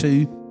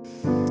2.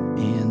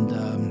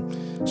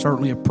 And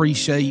certainly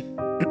appreciate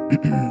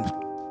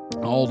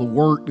all the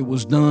work that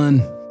was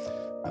done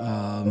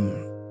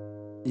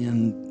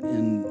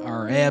in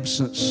our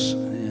absence.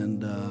 And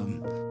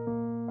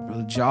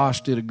Brother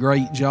Josh did a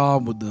great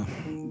job with the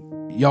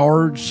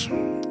yards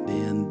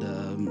and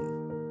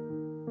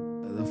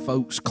the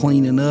folks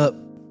cleaning up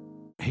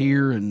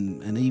here,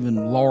 and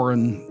even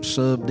Lauren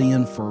subbed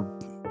in for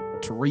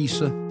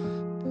Teresa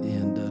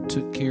and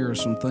took care of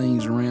some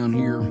things around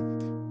here.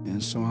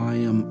 And so I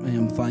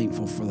am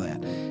thankful for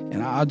that.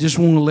 And I just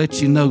want to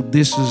let you know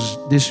this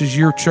is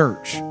your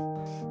church.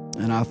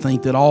 And I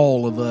think that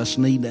all of us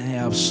need to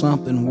have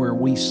something where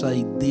we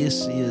say,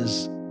 this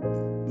is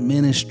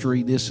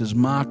ministry, this is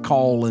my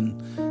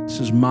calling, this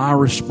is my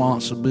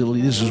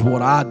responsibility, this is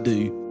what I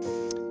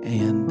do.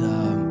 And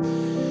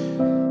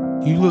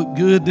you look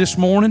good this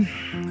morning.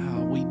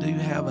 We do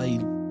have a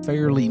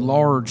fairly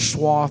large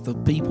swath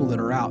of people that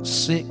are out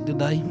sick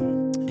today.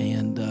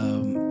 And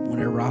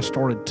whenever I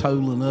started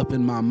totaling up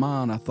in my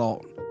mind, I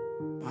thought,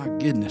 my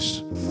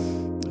goodness,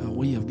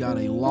 we have got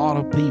a lot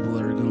of people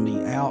that are going to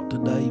be out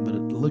today. But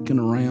looking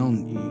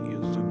around,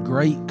 it's a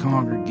great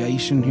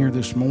congregation here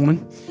this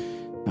morning.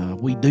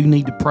 We do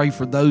need to pray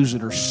for those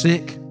that are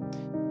sick.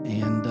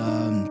 And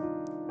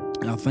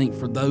I think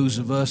for those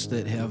of us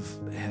that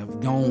have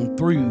gone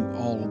through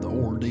all of the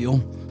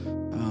ordeal,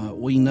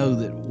 we know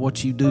that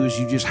what you do is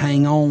you just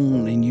hang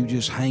on, and you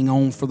just hang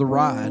on for the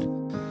ride.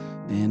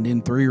 And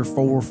in 3 or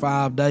 4 or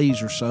 5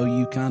 days or so,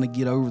 you kind of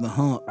get over the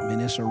hump. I mean,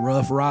 it's a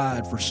rough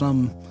ride for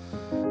some.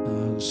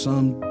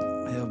 Some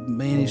have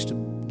managed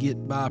to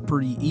get by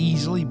pretty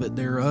easily, but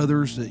there are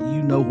others that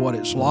you know what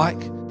it's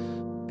like.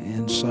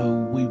 And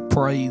so we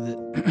pray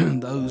that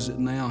those that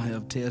now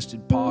have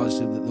tested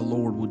positive, that the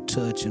Lord would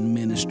touch and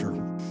minister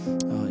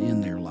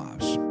in their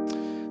lives.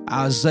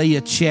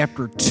 Isaiah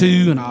chapter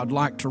 2, and I'd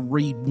like to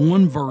read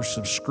one verse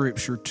of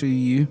Scripture to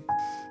you,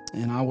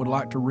 and I would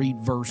like to read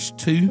verse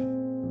 2.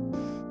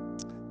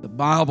 The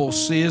Bible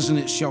says, "And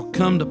it shall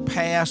come to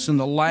pass in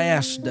the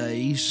last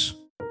days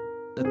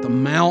that the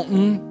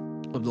mountain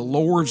of the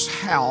Lord's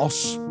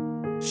house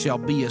shall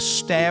be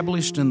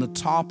established in the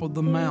top of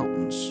the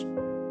mountains,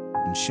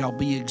 and shall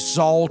be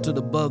exalted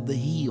above the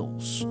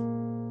hills,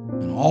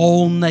 and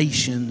all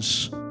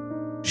nations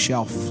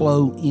shall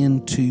flow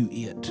into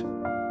it."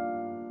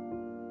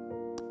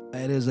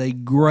 That is a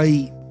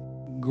great,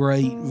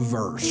 great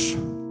verse.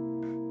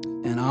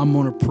 And I'm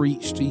going to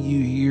preach to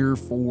you here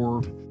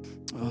for,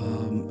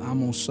 I'm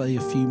going to say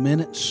a few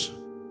minutes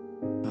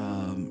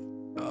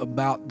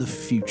about the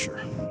future.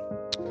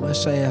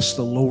 Let's ask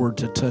the Lord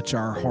to touch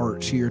our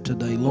hearts here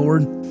today.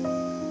 Lord,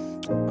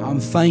 I'm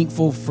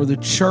thankful for the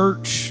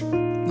church.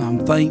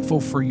 I'm thankful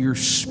for your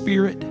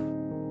Spirit.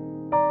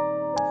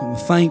 I'm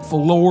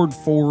thankful, Lord,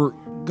 for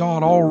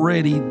God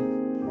already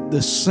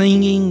the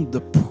singing,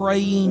 the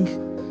praying,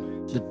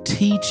 the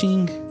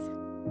teaching.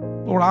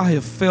 Lord, I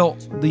have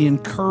felt the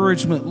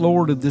encouragement,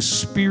 Lord, of the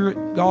Spirit,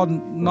 God,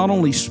 not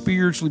only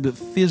spiritually but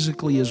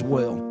physically as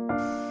well.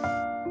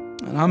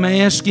 And I'm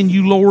asking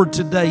you, Lord,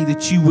 today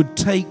that you would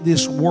take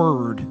this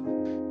word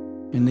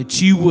and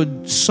that you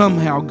would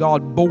somehow,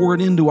 God, bore it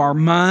into our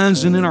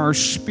minds and in our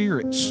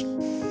spirits.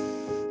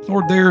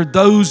 Lord, there are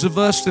those of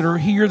us that are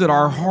here that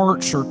our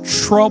hearts are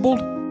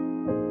troubled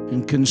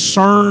and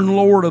concerned,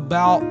 Lord,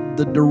 about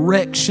the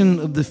direction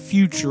of the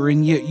future.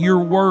 And yet your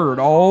word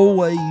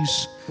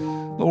always,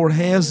 Lord,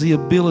 has the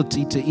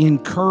ability to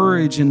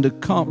encourage and to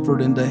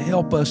comfort and to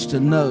help us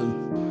to know,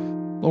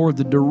 Lord,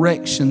 the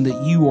direction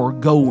that you are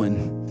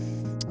going.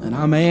 And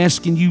I'm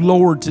asking you,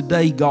 Lord,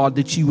 today, God,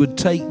 that you would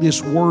take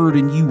this word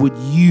and you would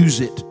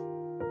use it,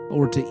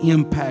 Lord, to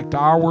impact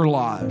our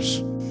lives.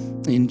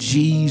 In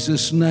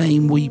Jesus'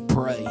 name we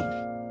pray.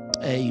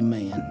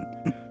 Amen.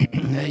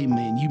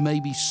 Amen. You may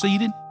be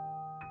seated.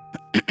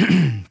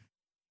 I'm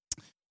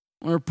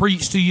going to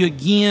preach to you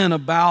again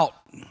about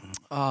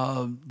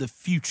the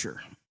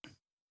future.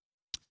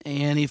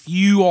 And if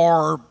you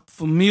are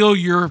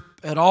familiar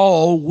at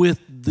all with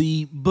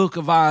the book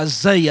of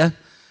Isaiah,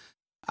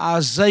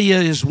 Isaiah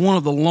is one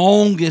of the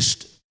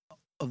longest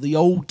of the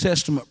Old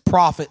Testament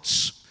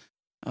prophets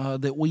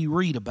that we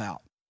read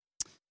about.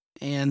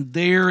 And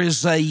there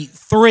is a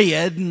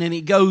thread, and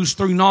it goes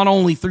through not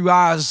only through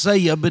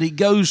Isaiah, but it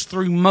goes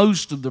through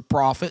most of the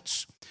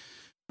prophets.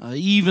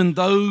 Even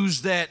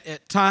those that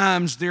at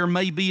times there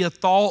may be a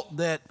thought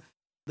that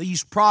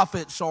these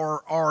prophets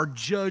are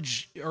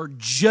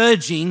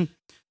judging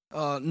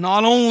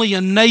not only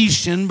a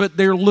nation, but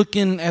they're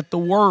looking at the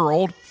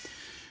world.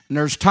 And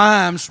there's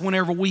times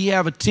whenever we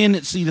have a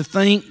tendency to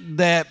think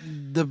that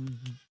the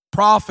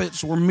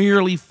prophets were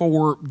merely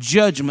for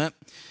judgment,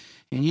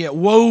 and yet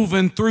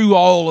woven through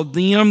all of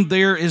them,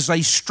 there is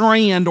a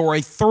strand or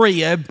a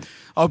thread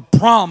of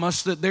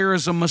promise that there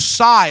is a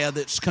Messiah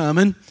that's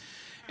coming,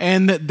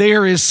 and that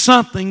there is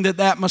something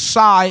that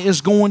Messiah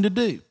is going to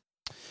do.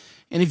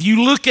 And if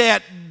you look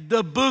at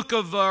the book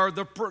of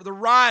the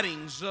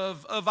writings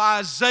of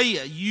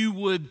Isaiah, you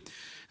would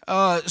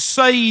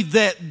say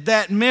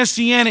that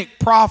messianic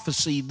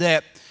prophecy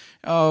that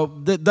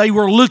that they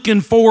were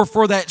looking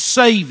for that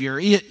Savior.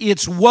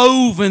 It's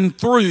woven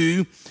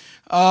through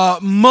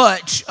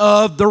much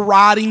of the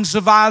writings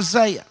of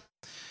Isaiah.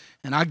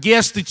 And I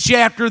guess the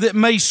chapter that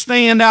may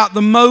stand out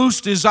the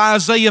most is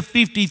Isaiah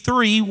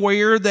 53,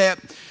 where that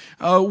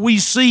we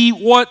see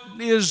what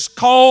is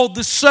called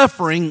the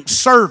suffering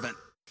servant,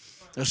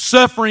 the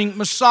suffering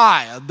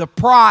Messiah, the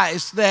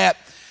price that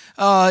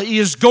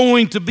is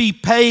going to be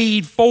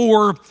paid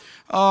for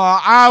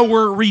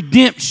our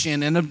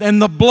redemption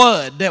and the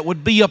blood that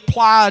would be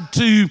applied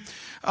to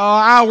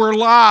our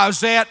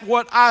lives at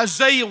what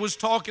Isaiah was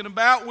talking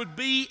about would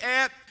be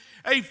at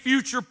a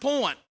future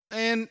point.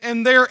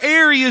 And there are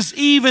areas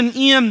even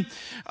in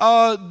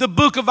the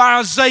book of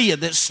Isaiah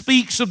that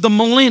speaks of the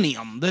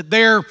millennium, that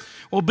there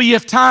will be a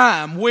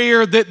time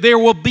where that there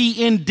will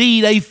be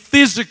indeed a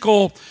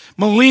physical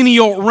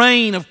millennial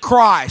reign of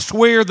Christ,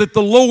 where that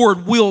the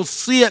Lord will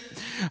sit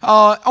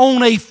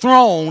on a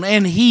throne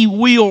and He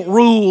will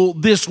rule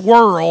this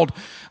world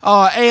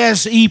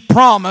as He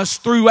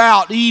promised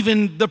throughout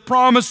even the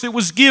promise that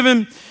was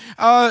given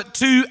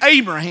to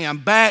Abraham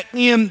back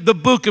in the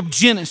book of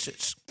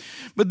Genesis.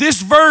 But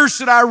this verse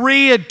that I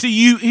read to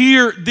you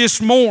here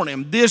this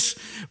morning, this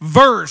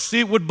verse,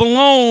 it would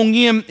belong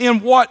in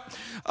what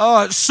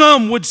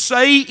some would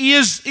say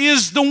is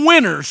the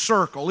winner's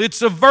circle.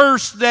 It's a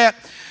verse that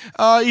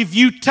if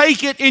you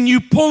take it and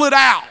you pull it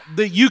out,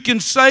 that you can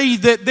say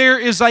that there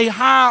is a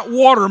high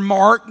water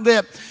mark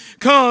that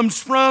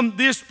comes from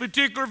this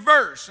particular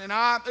verse. And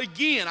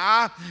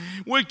I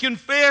would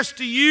confess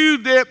to you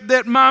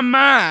that my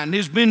mind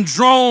has been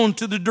drawn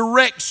to the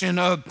direction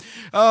of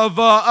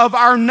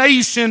our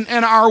nation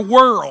and our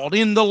world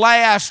in the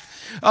last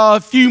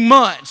few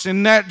months,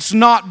 and that's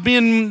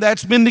been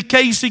the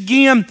case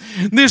again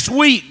this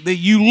week, that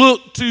you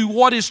look to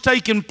what is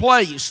taking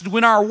place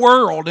in our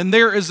world and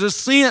there is a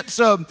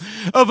sense of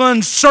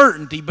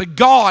uncertainty, but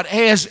God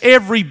has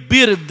every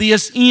bit of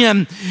this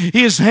in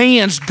His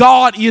hands.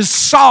 God is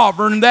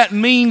sovereign. That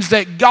means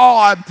that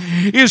God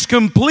is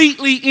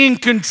completely in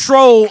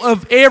control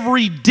of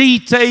every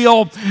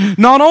detail,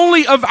 not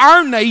only of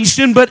our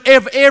nation but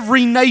of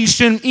every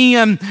nation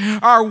in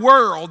our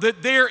world,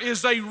 that there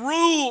is a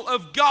rule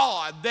of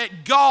God,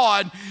 that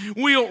God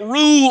will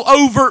rule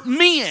over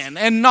men.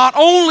 And not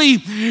only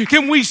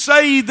can we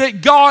say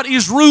that God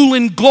is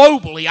ruling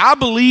globally, I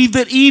believe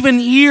that even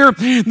here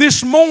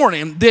this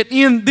morning, that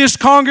in this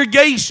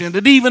congregation,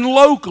 that even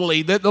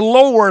locally, that the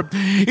Lord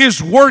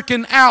is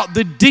working out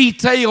the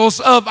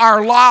details of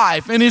our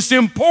life. And it's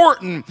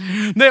important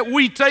that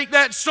we take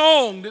that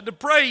song that the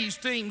praise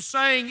team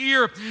sang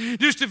here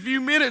just a few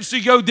minutes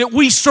ago, that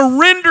we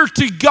surrender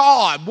to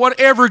God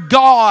whatever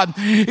God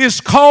is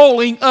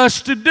calling us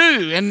to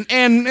do.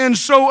 And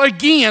so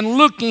again,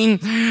 looking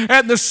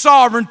at the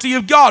sovereignty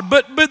of God.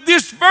 But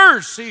this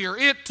verse here,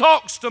 it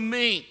talks to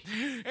me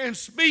and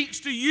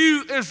speaks to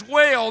you as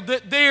well,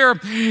 that there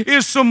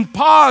is some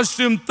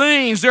positive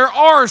things. There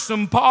are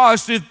some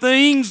positive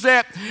things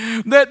that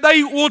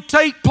they will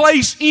take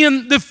place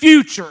in the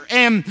future.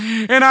 And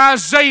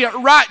Isaiah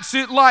writes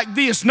it like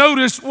this.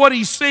 Notice what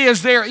he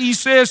says there. He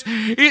says,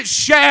 it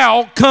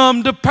shall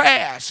come to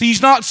pass.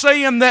 He's not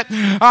saying that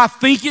I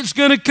think it's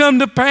going to come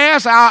to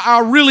pass. I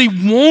really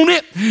want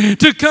it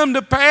to come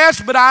to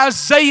pass, but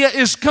Isaiah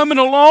is coming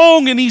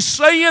along and he's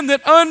saying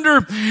that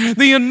under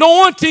the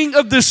anointing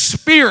of the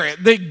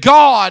Spirit that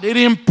God had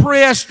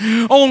impressed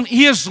on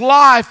his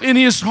life and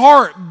his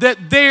heart,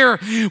 that there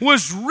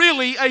was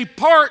really a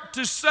part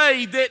to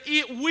say that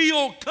it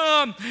will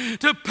come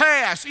to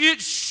pass.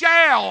 It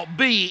shall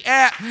be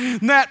at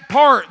that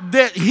part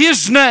that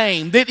his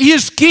name, that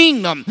his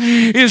kingdom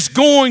is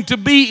going to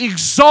be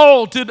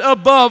exalted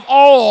above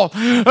all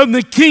of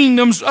the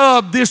kingdoms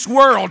of this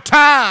world.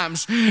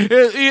 Times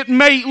it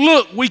may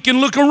look, we can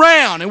look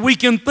around and we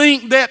can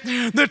think that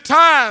the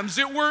times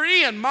that we're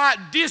in might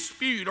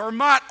dispute or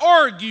might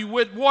argue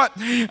with what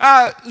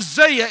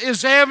Isaiah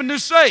is having to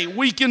say.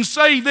 We can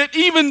say that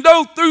even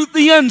though through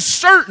the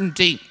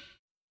uncertainty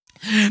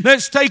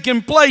that's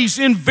taking place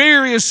in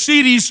various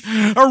cities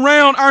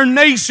around our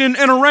nation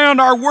and around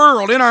our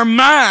world, in our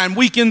mind,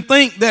 we can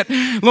think that,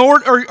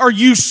 Lord, are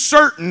you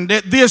certain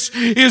that this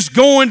is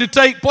going to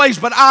take place?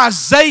 But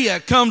Isaiah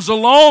comes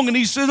along and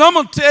he says, I'm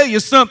going to tell you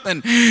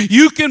something.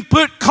 You can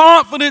put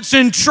confidence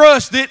and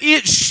trust that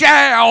it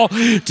shall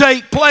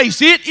take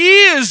place. It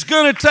is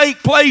going to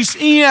take place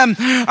in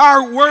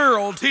our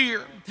world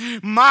here.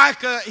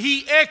 Micah,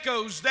 he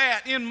echoes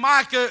that in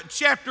Micah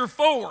chapter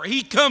 4.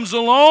 He comes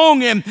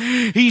along and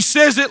he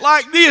says it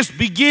like this,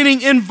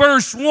 beginning in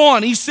verse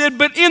 1. He said,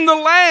 but in the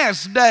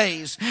last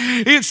days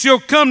it shall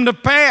come to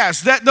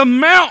pass that the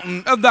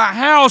mountain of the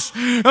house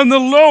of the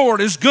Lord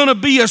is going to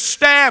be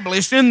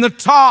established in the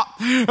top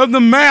of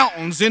the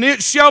mountains, and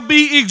it shall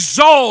be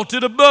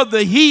exalted above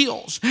the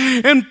hills,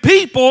 and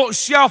people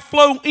shall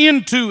flow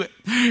into it.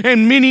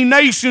 And many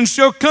nations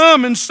shall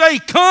come and say,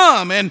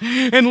 Come and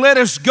let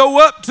us go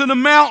up to the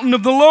mountain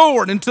of the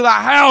Lord and to the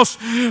house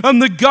of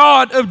the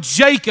God of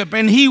Jacob,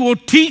 and he will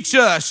teach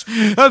us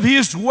of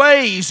his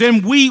ways,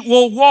 and we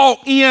will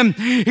walk in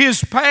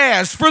his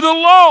paths. For the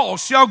law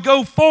shall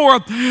go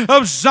forth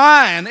of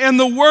Zion, and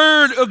the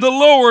word of the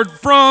Lord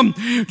from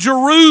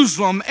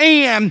Jerusalem,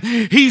 and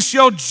he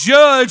shall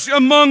judge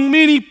among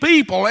many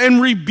people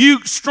and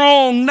rebuke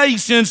strong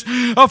nations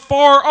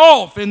afar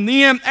off. And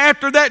then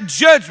after that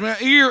judgment,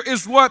 here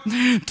is what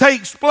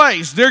takes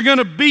place. They're going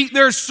to beat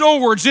their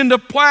swords into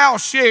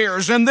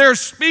plowshares, and their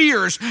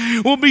spears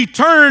will be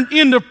turned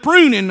into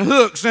pruning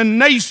hooks, and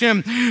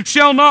nation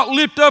shall not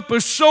lift up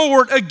a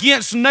sword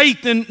against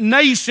nation,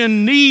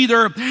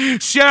 neither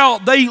shall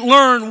they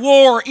learn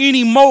war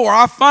anymore.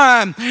 I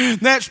find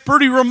that's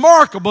pretty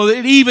remarkable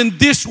that even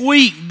this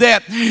week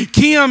that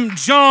Kim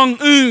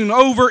Jong-un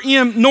over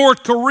in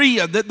North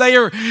Korea, that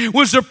there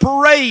was a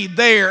parade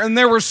there, and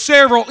there were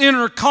several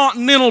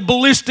intercontinental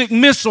ballistic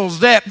missiles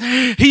that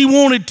he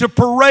wanted to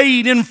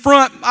parade in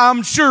front,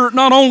 I'm sure,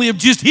 not only of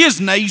just his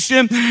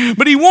nation,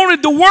 but he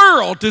wanted the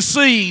world to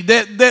see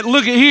that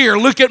look at here,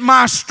 look at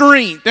my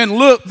strength, and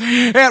look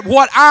at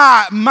what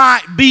I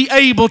might be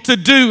able to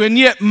do. And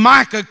yet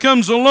Micah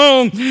comes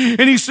along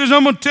and he says,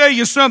 I'm going to tell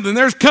you something.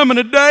 There's coming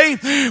a day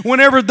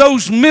whenever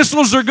those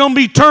missiles are going to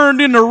be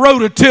turned into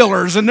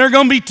rototillers, and they're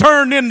going to be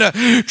turned into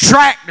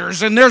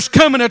tractors, and there's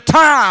coming a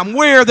time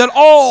where that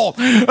all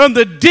of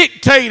the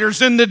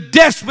dictators and the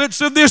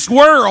despots of this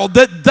world,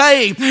 that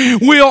they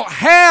will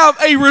have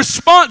a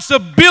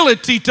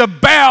responsibility to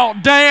bow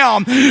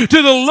down to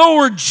the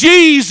Lord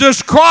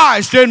Jesus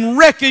Christ and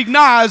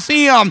recognize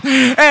him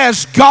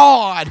as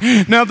God.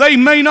 Now they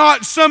may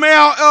not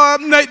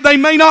they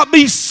may not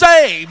be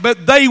saved,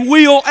 but they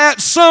will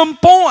at some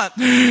point,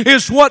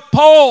 is what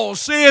Paul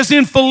says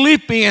in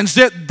Philippians,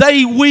 that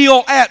they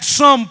will at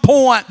some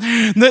point,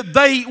 that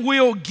they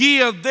will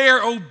give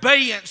their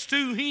obedience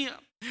to him.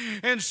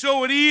 And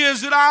so it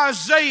is that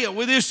Isaiah,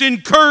 with this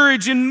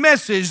encouraging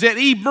message that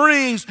he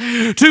brings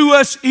to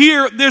us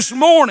here this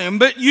morning.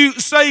 But you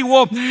say,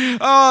 well,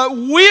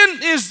 when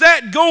is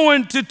that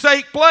going to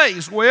take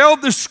place? Well,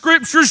 the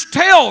scriptures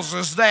tells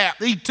us that.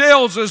 He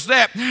tells us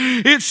that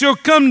it shall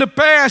come to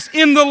pass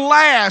in the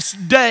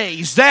last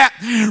days. That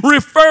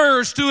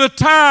refers to a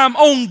time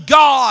on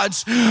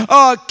God's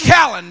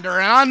calendar.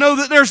 And I know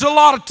that there's a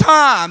lot of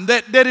time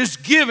that is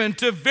given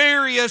to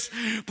various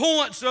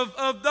points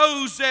of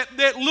those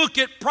that look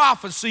at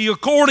prophecy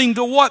according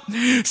to what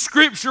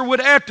Scripture would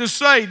have to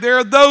say. There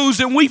are those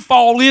that we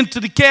fall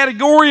into the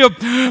category of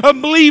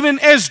believing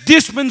as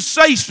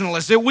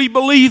dispensationalists, that we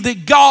believe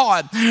that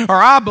God, or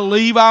I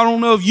believe, I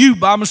don't know if you,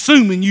 but I'm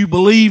assuming you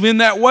believe in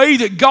that way,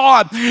 that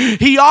God,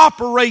 he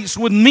operates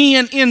with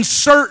men in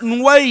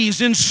certain ways,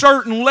 in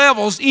certain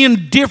levels,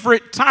 in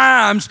different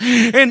times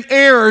and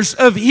eras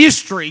of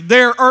history.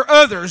 There are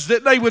others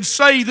that they would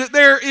say that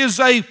there is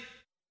a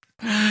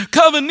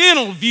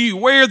covenantal view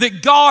where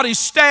that God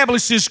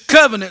establishes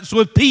covenants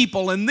with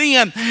people and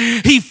then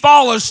he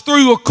follows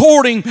through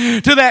according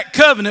to that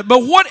covenant.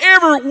 But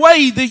whatever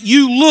way that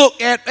you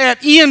look at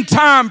end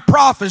time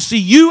prophecy,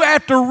 you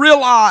have to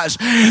realize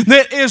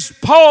that, as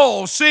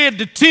Paul said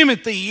to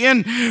Timothy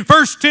in 2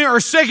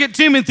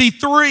 Timothy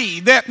 3,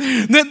 that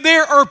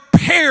there are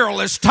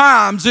perilous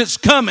times that's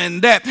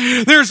coming, that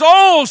there's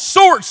all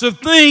sorts of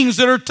things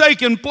that are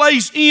taking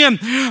place in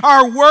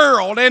our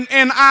world.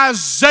 And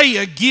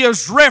Isaiah gives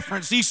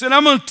reference. He said,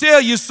 I'm going to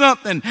tell you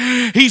something.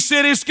 He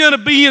said it's going to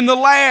be in the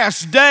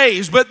last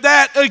days, but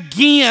that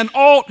again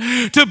ought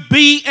to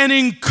be an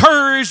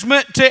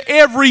encouragement to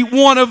every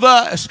one of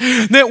us,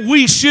 that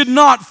we should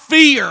not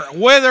fear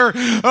whether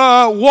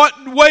what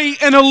way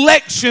an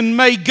election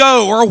may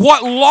go, or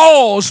what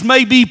laws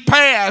may be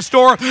passed,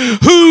 or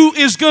who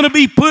is going to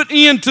be put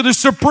into the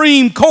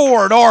Supreme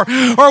Court, or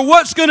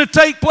what's going to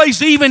take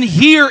place even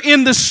here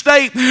in the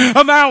state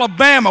of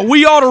Alabama.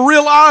 We ought to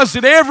realize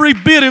that every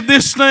bit of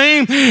this thing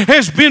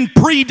has been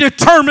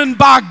predetermined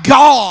by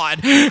God,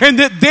 and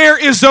that there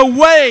is a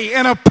way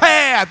and a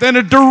path and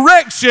a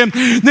direction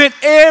that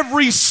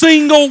every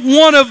single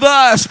one of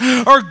us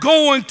are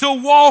going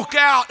to walk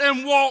out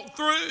and walk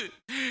through.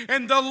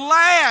 And the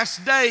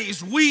last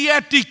days, we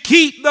have to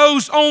keep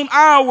those on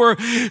our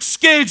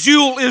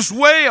schedule as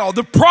well.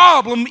 The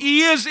problem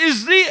is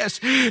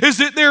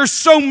that there's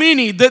so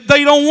many that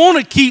they don't want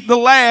to keep the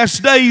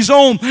last days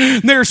on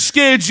their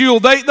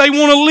schedule. They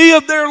want to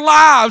live their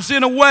lives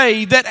in a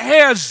way that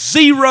has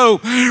zero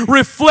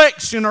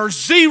reflection or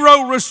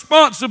zero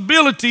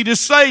responsibility to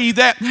say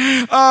that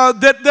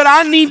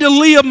I need to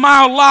live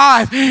my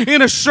life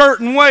in a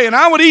certain way. And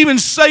I would even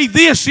say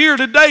this here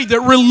today,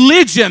 that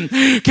religion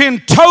can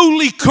and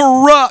totally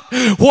corrupt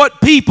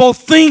what people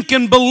think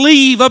and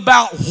believe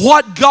about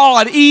what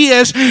God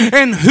is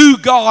and who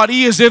God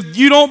is. If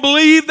you don't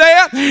believe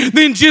that,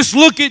 then just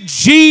look at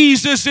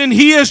Jesus and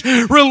his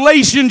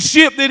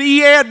relationship that he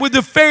had with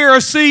the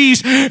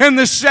Pharisees and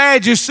the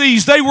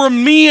Sadducees. They were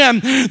men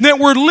that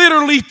were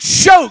literally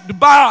choked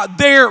by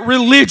their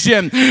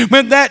religion.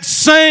 But that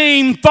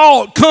same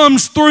thought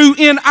comes through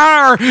in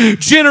our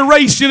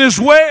generation as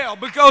well,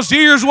 because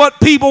here's what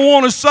people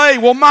want to say.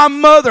 Well, my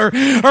mother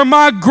or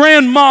my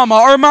grandmama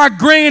or my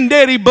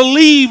granddaddy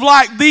believe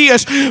like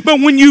this. But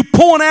when you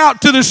point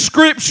out to the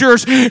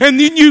scriptures and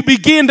then you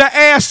begin to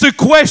ask the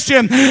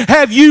question,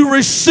 have you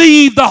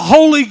received the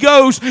Holy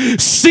Ghost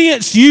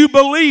since you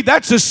believe?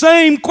 That's the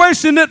same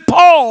question that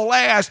Paul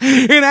asked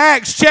in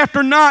Acts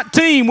chapter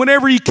 19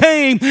 whenever he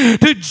came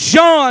to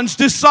John's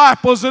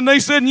disciples, and they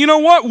said, you know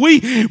what,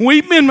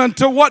 we've been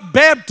to what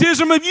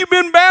baptism have you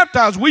been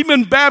baptized? We've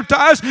been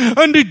baptized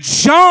unto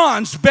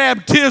John's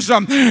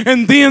baptism.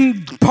 And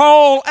then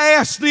Paul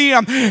asked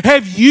them,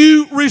 have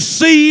you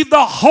received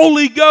the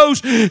Holy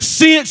Ghost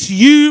since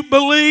you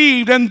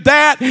believed? And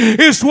that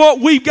is what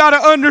we've got to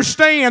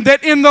understand,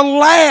 that in the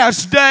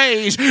last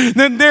days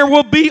then there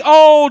will be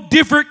all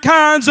different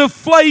kinds of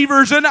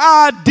flavors and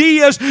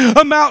ideas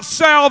about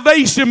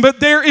salvation, but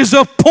there is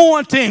a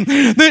pointing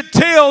that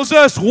tells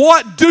us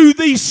what do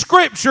these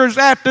scriptures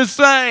have to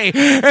say,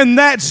 and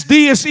that's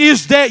this,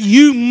 is that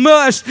you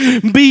must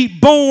be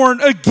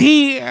born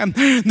again.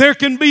 There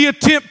can be a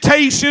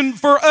temptation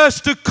for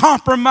us to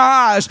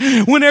compromise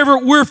whenever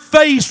we're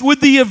faced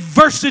with the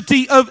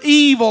adversity of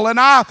evil. And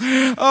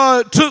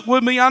I took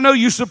with me, I know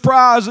you're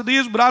surprised at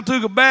this, but I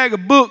took a bag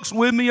of books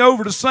with me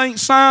over to St.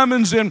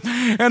 Simon's, and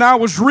I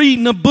was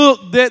reading a book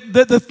that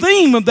the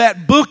theme of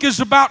that book is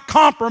about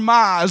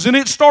compromise. And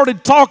it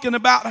started talking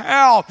about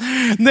how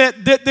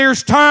that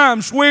there's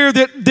times where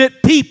that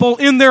people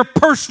in their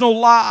personal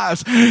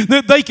lives,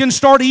 that they can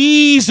start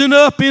easing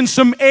up in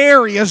some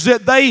areas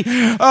that they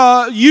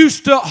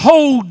used to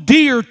hold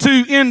dear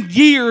to in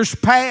years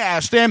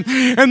past, and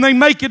they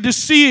make a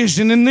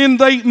decision, and then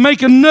they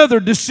make another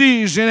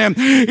decision, and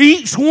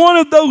each one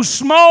of those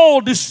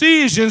small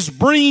decisions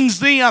brings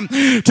them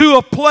to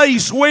a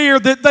place where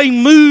that they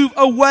move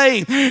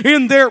away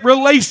in their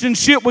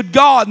relationship with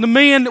God. And the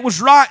man that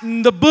was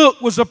writing the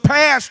book was a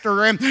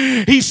pastor, and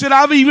he said,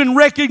 I've even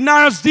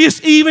recognized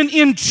this even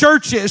in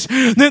churches,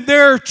 that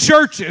there are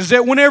churches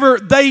that whenever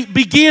they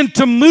begin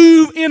to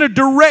move in a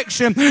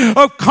direction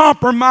of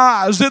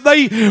compromise, that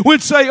they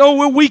would say, oh,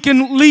 well, we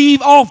can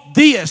leave off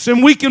this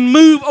and we can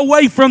move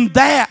away from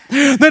that.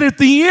 That at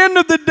the end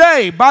of the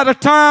day, by the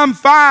time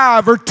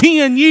 5 or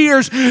 10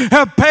 years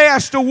have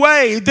passed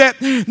away, that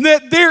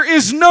there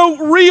is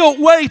no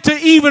real way to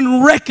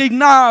even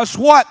recognize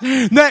what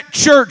that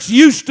church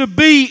used to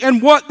be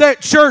and what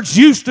that church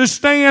used to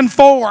stand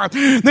for.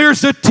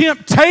 There's a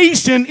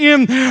temptation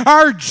in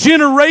our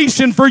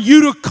generation for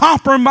you to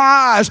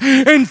compromise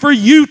and for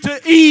you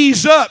to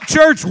ease up.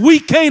 Church, we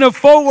can't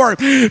afford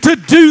to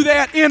do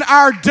that in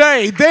our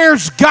day.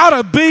 There's got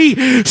to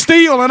be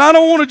still, and I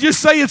don't want to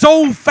just say it's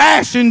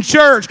old-fashioned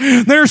church,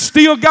 there's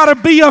still got to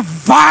be a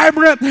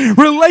vibrant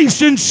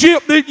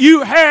relationship that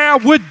you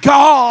have with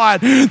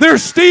God.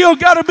 There's still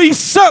got to be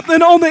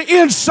something on the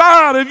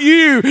inside of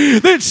you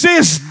that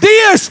says,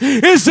 this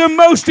is the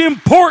most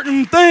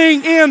important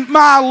thing in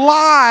my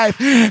life.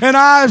 And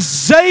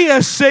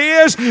Isaiah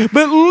says,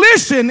 but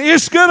listen,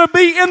 it's going to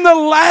be in the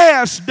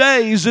last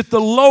days that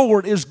the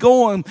Lord is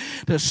going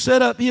to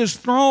set up his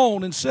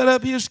throne and set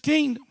up his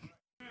kingdom.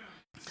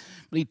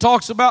 But he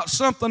talks about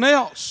something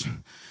else.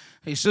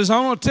 He says,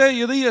 I'm going to tell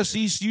you this.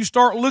 You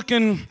start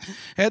looking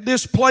at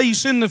this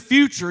place in the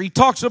future. He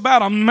talks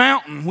about a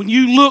mountain. When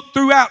you look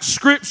throughout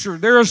Scripture,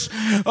 there's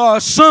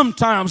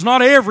sometimes,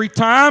 not every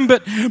time,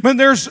 but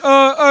there's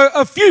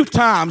a few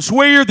times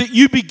where that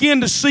you begin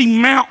to see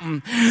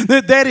mountain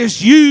that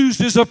is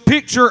used as a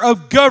picture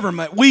of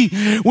government.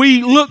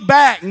 We look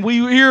back, and we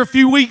here a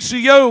few weeks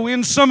ago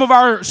in some of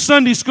our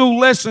Sunday school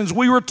lessons,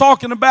 we were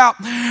talking about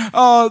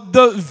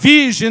the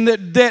vision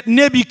that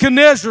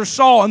Nebuchadnezzar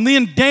saw, and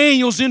then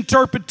Daniel's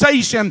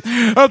interpretation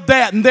of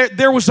that, and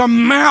there was a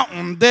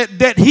mountain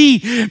that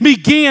he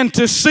began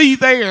to see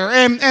there,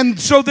 and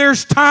so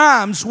there's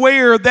times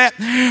where that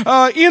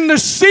in the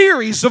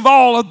series of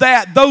all of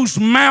that, those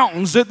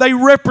mountains that they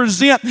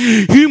represent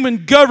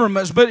human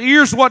governments. But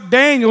here's what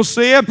Daniel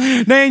said.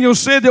 Daniel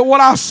said that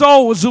what I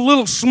saw was a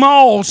little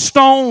small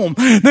stone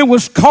that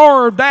was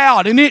carved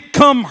out, and it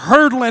come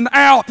hurtling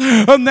out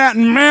of that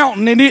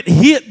mountain, and it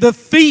hit the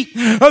feet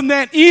of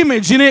that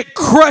image, and it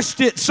crushed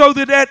it so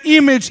that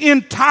image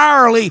entirely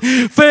entirely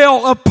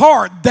fell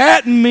apart.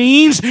 That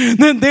means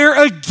that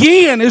there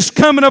again is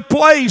coming a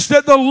place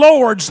that the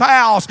Lord's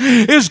house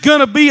is going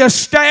to be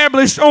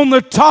established on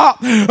the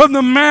top of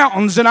the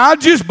mountains. And I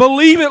just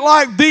believe it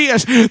like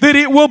this, that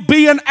it will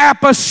be an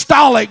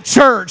apostolic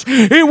church.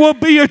 It will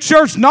be a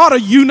church, not a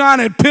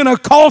United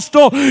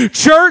Pentecostal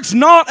church,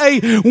 not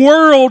a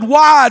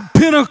worldwide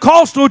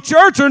Pentecostal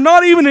church, or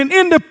not even an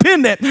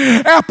independent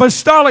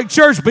apostolic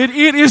church, but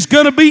it is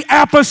going to be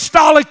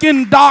apostolic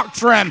in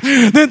doctrine.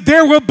 That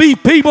there will be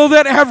people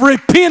that have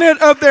repented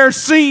of their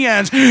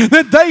sins,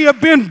 that they have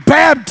been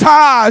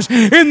baptized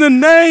in the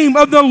name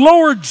of the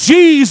Lord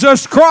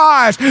Jesus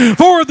Christ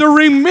for the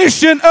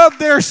remission of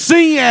their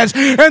sins,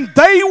 and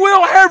they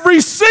will have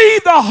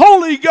received the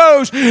Holy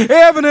Ghost,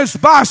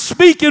 evidenced by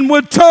speaking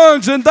with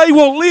tongues, and they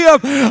will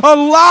live a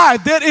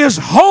life that is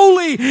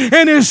holy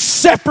and is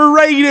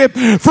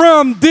separated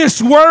from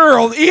this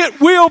world. It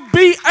will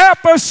be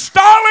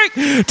apostolic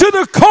to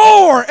the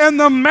core, and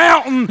the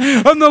mountain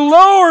of the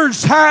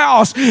Lord's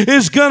house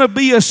is going to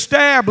be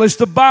established,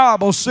 the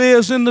Bible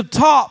says, in the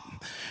top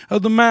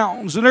of the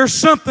mountains. And there's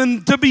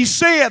something to be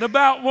said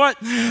about what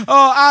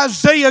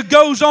Isaiah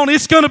goes on.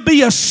 It's going to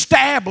be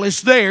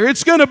established there.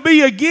 It's going to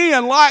be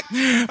again like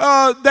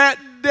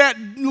that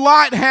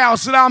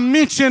lighthouse that I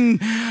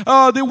mentioned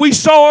that we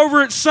saw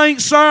over at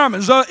St.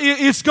 Simon's.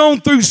 It's gone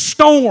through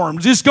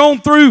storms. It's gone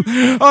through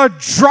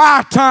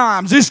dry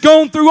times. It's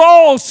gone through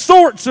all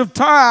sorts of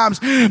times.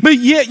 But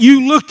yet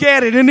you look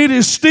at it and it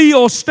is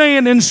still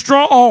standing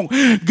strong.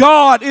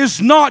 God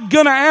is not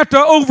going to have to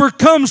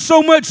overcome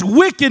so much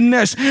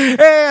wickedness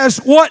as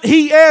what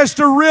he has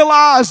to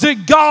realize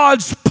that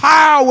God's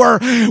power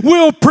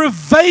will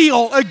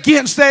prevail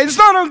against that. It's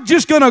not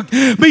just going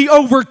to be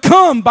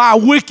overcome by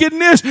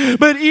wickedness,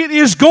 but it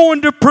is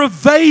going to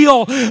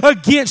prevail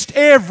against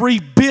every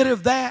bit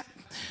of that.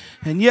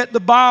 And yet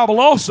the Bible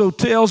also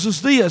tells us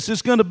this: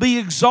 it's going to be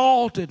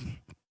exalted.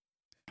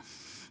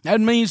 That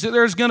means that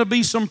there's going to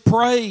be some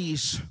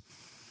praise.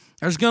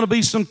 There's going to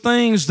be some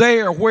things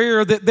there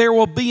where that there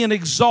will be an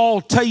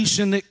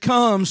exaltation that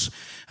comes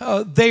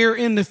there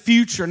in the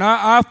future. And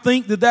I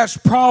think that that's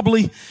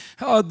probably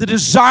the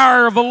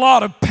desire of a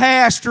lot of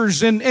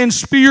pastors and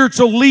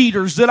spiritual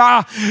leaders that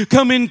I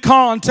come in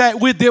contact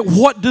with. That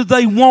what do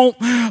they want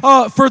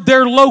for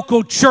their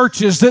local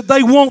churches? That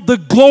they want the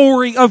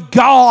glory of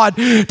God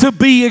to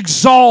be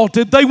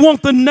exalted. They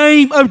want the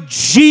name of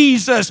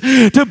Jesus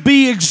to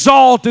be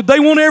exalted. They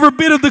want every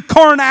bit of the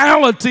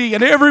carnality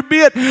and every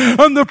bit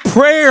of the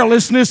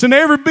prayerlessness and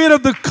every bit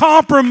of the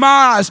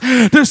compromise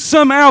to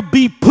somehow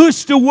be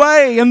pushed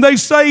away. And they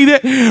say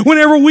that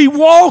whenever we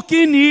walk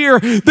in here,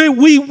 that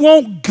we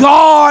want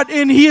God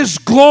and His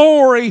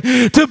glory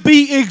to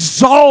be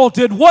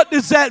exalted. What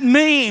does that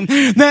mean?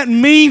 That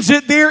means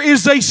that there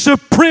is a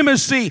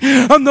supremacy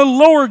of the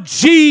Lord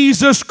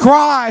Jesus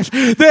Christ,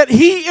 that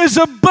He is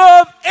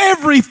above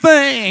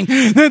everything,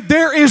 that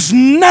there is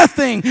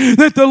nothing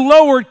that the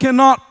Lord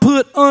cannot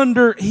put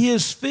under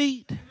His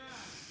feet.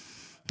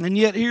 And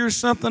yet here's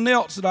something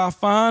else that I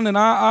find, and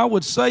I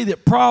would say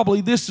that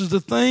probably this is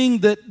the thing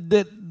that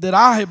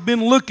I have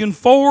been looking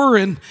for,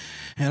 and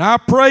I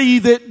pray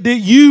that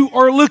you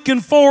are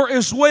looking for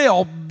as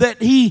well,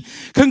 that he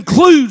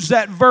concludes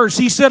that verse.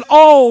 He said,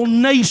 all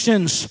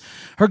nations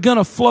are going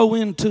to flow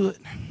into it.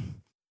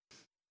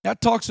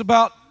 That talks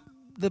about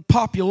the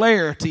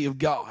popularity of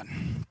God.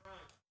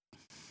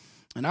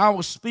 And I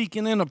was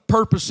speaking in a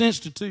Purpose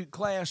Institute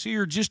class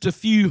here just a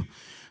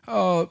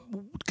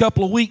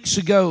couple of weeks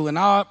ago, and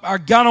I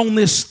got on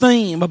this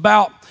theme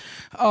about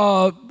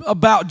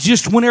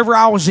just whenever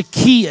I was a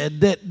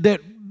kid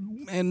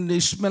and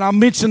I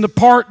mentioned the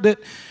part that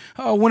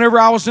whenever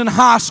I was in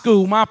high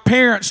school, my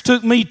parents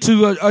took me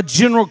to a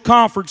general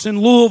conference in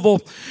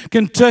Louisville,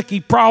 Kentucky,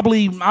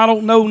 probably,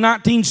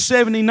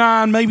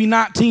 1979, maybe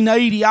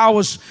 1980. I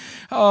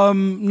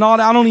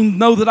don't even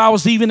know that I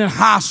was even in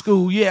high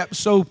school yet.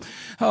 So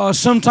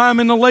sometime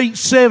in the late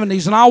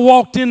 70s, and I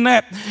walked in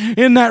that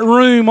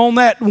room on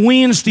that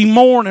Wednesday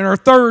morning or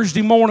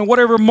Thursday morning,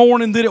 whatever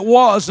morning that it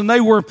was, and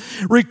they were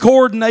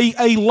recording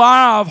a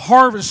live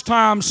harvest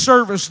time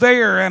service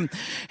there, and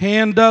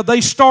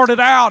they started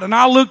out, and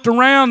I looked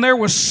around. There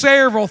was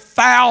several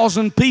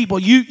thousand people.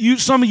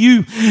 Some of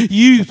you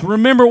youth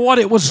remember what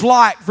it was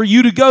like for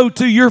you to go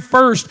to your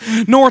first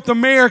North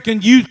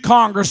American Youth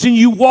Congress, and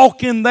you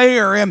walk in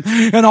there,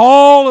 and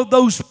all of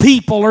those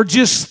people are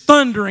just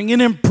thundering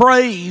and in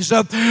praise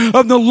of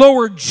the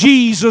Lord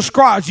Jesus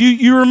Christ.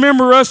 You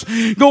remember us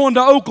going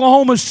to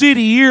Oklahoma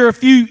City here a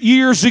few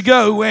years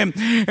ago, and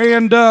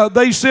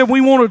they said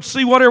we wanted to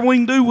see whatever we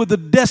can do with the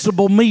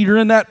decibel meter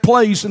in that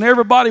place, and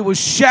everybody was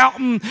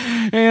shouting,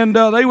 and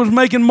they was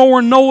making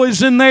more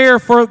noise in there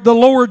for the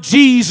Lord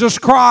Jesus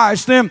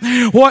Christ than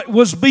what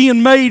was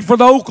being made for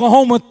the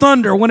Oklahoma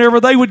Thunder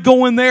whenever they would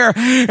go in there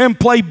and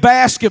play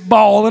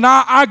basketball. And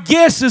I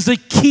guess as a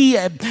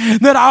kid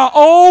that I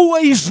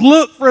always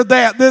look for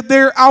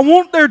I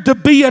want there to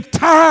be a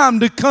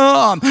time to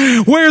come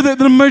where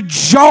the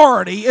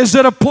majority is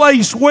at a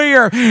place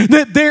where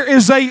that there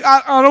is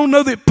I don't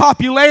know that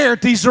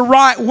popularity is the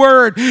right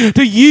word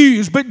to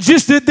use, but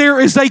just that there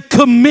is a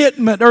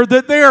commitment, or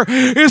that there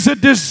is a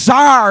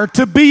desire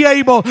to be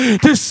able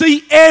to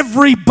see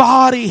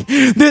everybody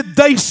that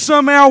they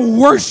somehow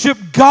worship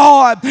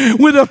God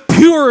with a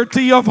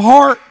purity of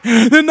heart.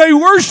 Then they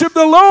worship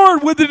the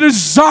Lord with a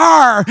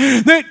desire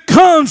that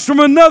comes from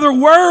another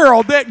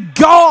world that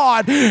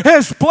God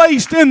has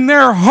placed in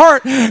their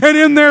heart and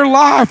in their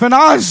life. And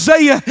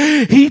Isaiah,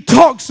 he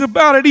talks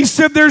about it. He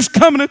said there's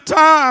coming a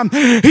time,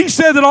 he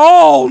said, that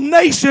all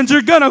nations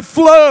are going to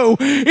flow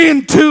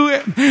into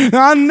it.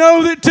 Now, I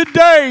know that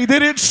today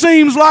that it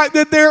seems like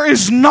that there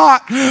is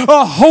not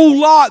a whole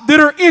lot that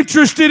are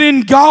interested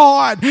in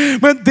God,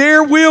 but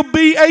there will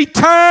be a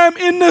time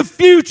in the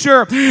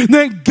future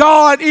that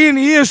God in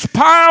His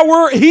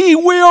power, He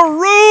will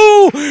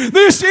rule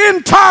this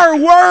entire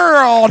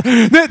world.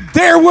 That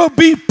there will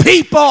be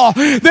people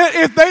that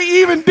if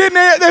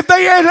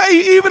they had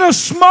even a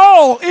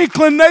small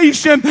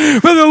inclination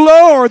for the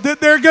Lord, that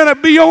they're going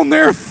to be on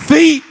their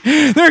feet.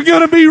 They're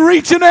going to be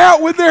reaching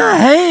out with their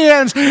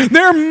hands.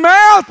 Their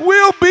mouth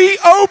will be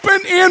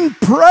open in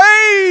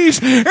praise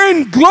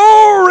and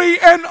glory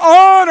and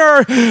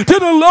honor to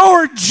the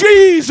Lord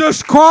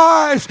Jesus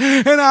Christ.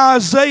 And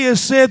Isaiah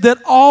said that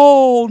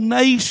all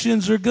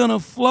nations are going to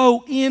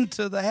flow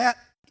into that.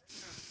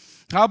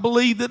 I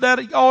believe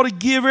that ought to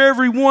give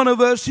every one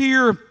of us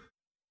here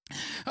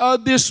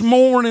this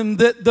morning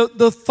that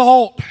the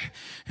thought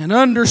and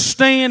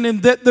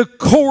understanding that the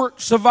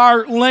courts of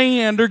our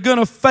land are going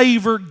to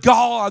favor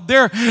God.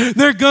 They're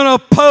going to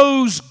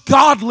oppose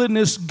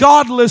godlessness.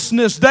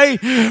 They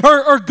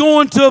are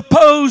going to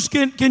oppose,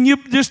 can you,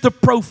 just the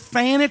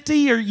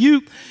profanity? Are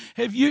you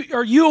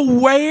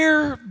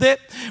aware that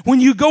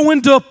when you go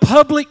into a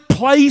public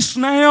place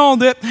now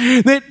that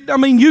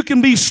you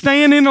can be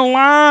standing in a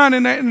line,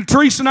 and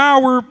Teresa and I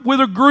were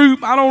with a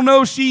group. I don't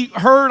know if she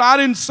heard. I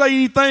didn't say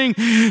anything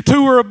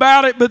to her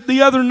about it, but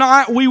the other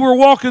night we were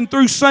walking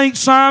through St.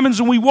 Simon's,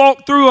 and we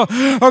walked through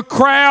a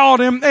crowd,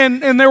 and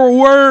there were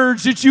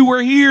words that you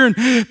were hearing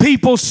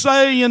people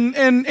say,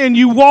 and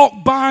you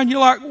walk by and you're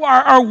like,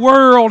 our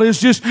world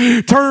is just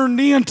turned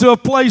into a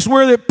place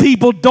where that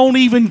people don't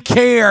even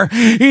care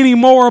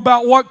anymore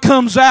about what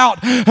comes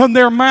out of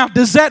their mouth.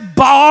 Does that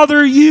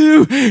bother you?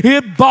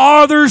 It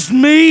bothers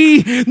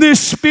me, this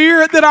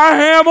spirit that I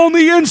have on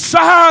the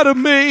inside of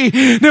me,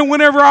 that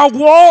whenever I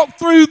walk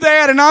through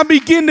that and I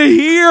begin to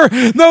hear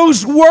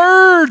those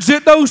words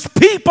that those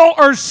people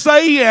are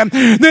saying,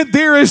 that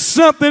there is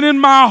something in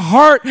my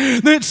heart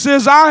that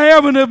says I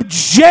have an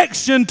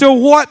objection to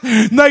what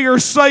they are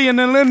saying.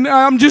 And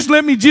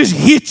let me just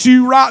hit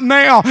you right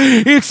now.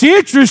 It's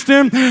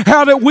interesting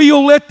how that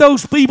we'll let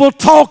those people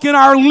talk in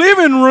our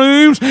living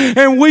rooms,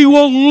 and we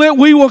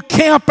will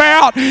camp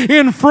out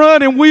in front,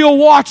 and we'll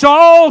watch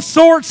all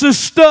sorts of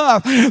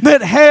stuff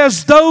that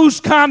has those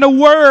kind of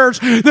words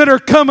that are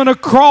coming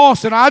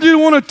across. And I just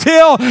want to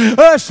tell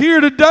us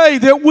here today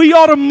that we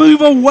ought to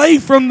move away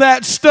from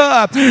that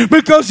stuff,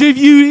 because if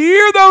you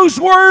hear those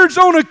words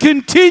on a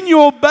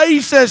continual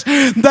basis,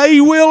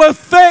 they will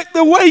affect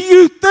the way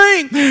you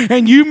think.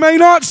 And you may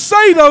not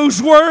say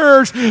those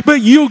words,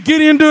 but you'll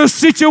get into a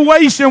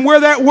situation where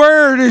that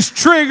word is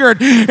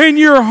triggered in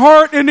your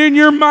heart and in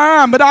your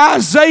mind. But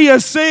Isaiah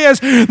says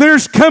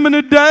there's coming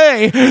a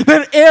day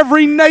that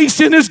every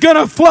nation is going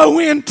to flow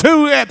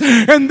into it,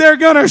 and they're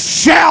going to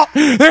shout,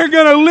 they're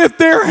going to lift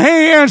their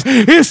hands.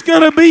 It's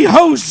going to be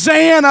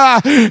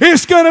Hosanna.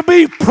 It's going to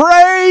be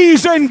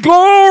praise and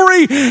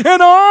glory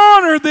and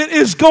honor that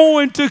is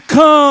going to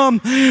come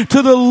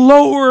to the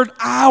Lord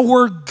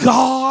our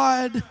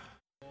God.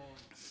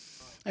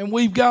 And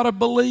we've got to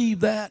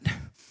believe that.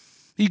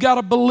 You got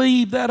to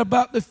believe that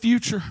about the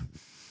future.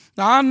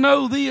 Now, I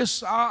know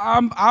this.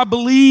 I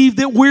believe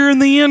that we're in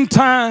the end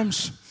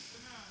times.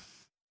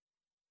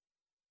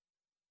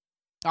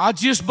 I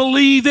just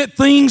believe that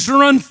things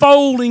are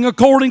unfolding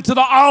according to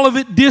the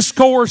Olivet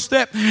Discourse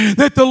that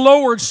the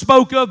Lord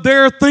spoke of.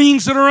 There are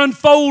things that are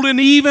unfolding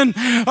even,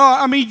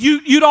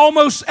 you'd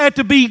almost have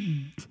to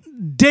be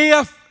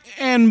deaf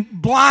and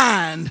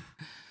blind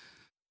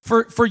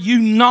for you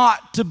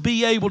not to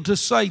be able to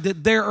say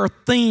that there are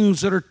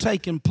things that are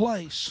taking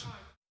place.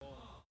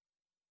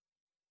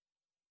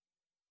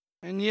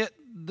 And yet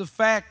the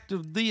fact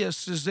of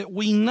this is that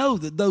we know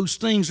that those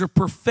things are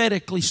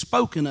prophetically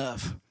spoken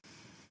of.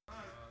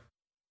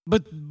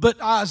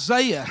 But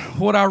Isaiah,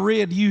 what I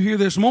read you here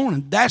this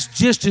morning, that's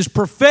just as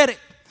prophetic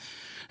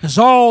as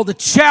all the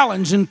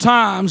challenging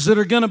times that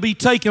are going to be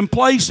taking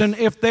place. And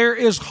if there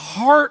is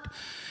heart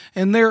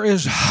and there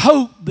is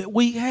hope that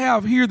we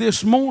have here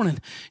this morning,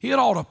 it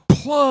ought to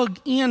plug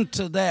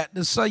into that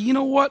to say, you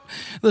know what?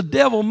 The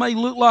devil may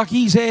look like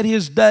he's had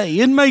his day.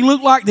 It may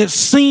look like that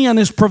sin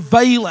is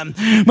prevailing.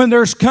 But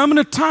there's coming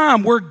a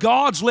time where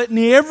God's letting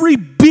every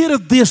bit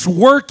of this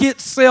work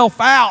itself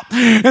out.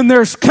 And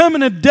there's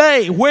coming a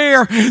day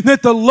where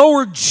that the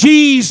Lord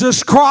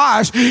Jesus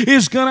Christ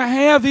is going to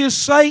have his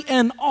say,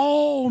 and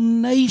all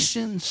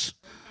nations,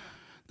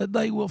 that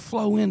they will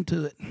flow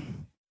into it.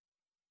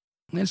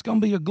 And it's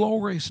going to be a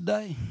glorious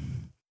day.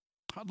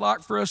 I'd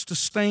like for us to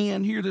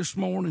stand here this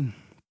morning.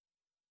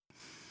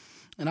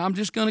 And I'm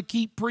just going to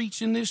keep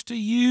preaching this to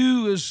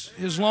you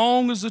as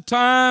long as the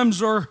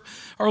times are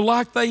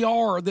like they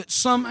are, that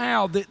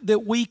somehow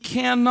that we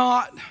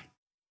cannot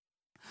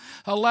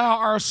allow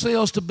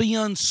ourselves to be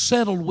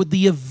unsettled with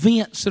the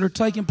events that are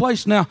taking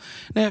place. Now,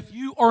 if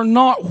you are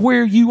not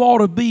where you ought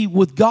to be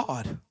with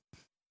God,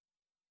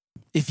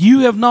 if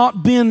you have not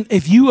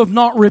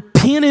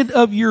repented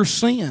of your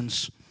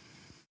sins,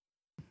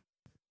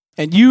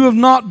 and you have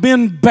not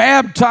been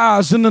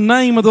baptized in the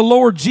name of the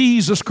Lord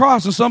Jesus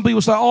Christ. And some people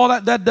say, oh,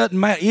 that doesn't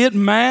matter. It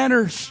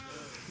matters.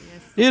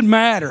 It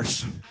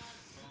matters.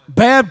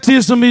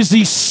 Baptism is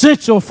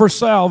essential for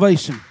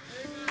salvation.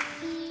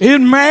 It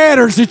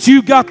matters that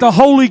you've got the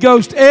Holy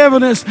Ghost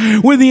evidence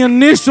with the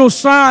initial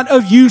sign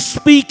of you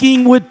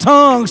speaking with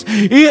tongues.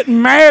 It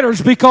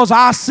matters because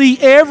I see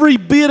every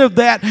bit of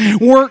that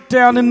worked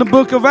out in the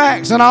book of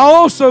Acts. And I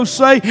also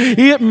say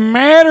it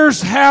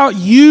matters how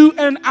you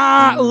and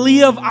I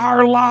live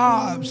our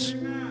lives.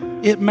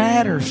 It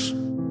matters.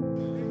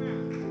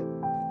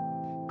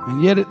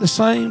 And yet at the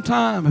same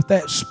time, if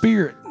that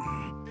Spirit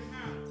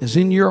is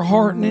in your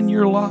heart and in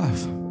your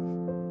life,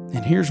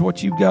 and here's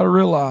what you've got to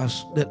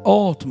realize, that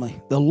ultimately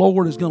the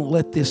Lord is going to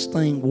let this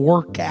thing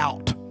work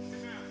out.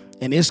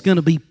 And it's going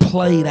to be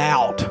played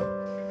out.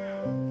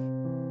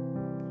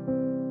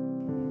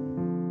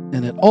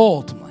 And that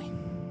ultimately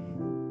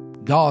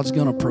God's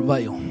going to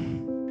prevail.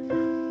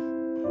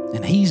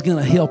 And He's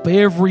going to help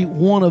every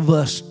one of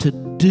us to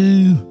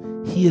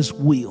do His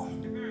will.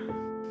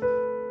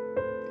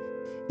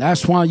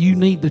 That's why you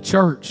need the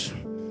church.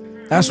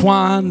 That's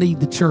why I need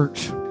the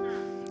church.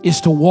 It's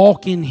to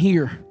walk in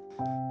here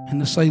and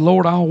to say,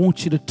 Lord, I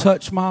want you to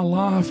touch my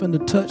life and to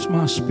touch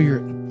my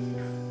spirit.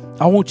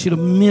 I want you to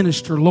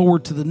minister,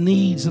 Lord, to the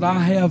needs that I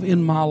have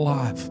in my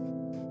life.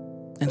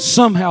 And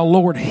somehow,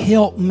 Lord,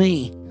 help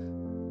me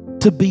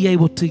to be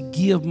able to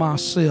give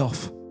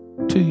myself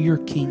to your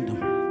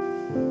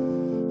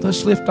kingdom.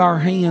 Let's lift our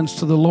hands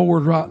to the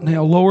Lord right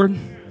now. Lord,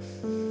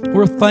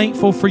 we're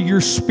thankful for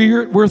your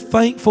Spirit. We're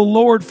thankful,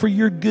 Lord, for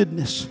your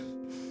goodness.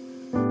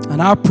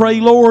 And I pray,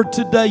 Lord,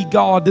 today,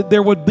 God, that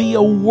there would be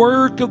a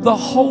work of the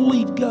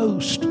Holy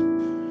Ghost.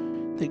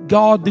 That,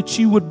 God, that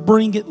you would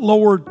bring it,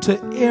 Lord,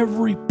 to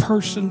every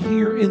person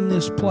here in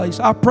this place.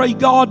 I pray,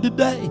 God,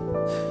 today,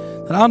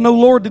 that I know,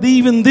 Lord, that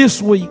even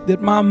this week,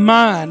 that my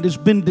mind has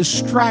been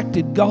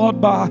distracted, God,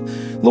 by,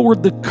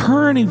 Lord, the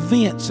current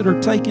events that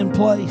are taking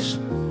place.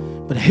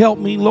 But help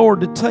me,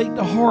 Lord, to take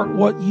to heart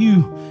what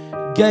you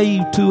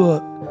gave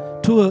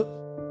to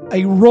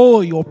a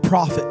royal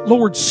prophet,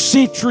 Lord,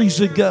 centuries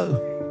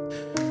ago.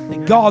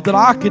 And God, that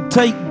I could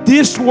take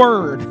this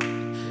word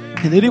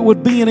and that it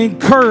would be an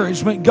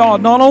encouragement,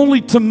 God, not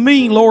only to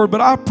me, Lord, but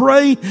I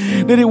pray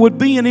that it would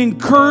be an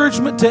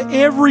encouragement to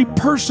every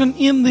person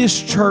in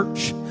this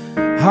church.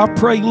 I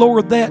pray,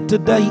 Lord, that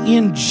today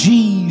in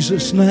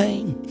Jesus'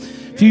 name.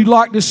 If you'd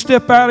like to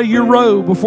step out of your robe before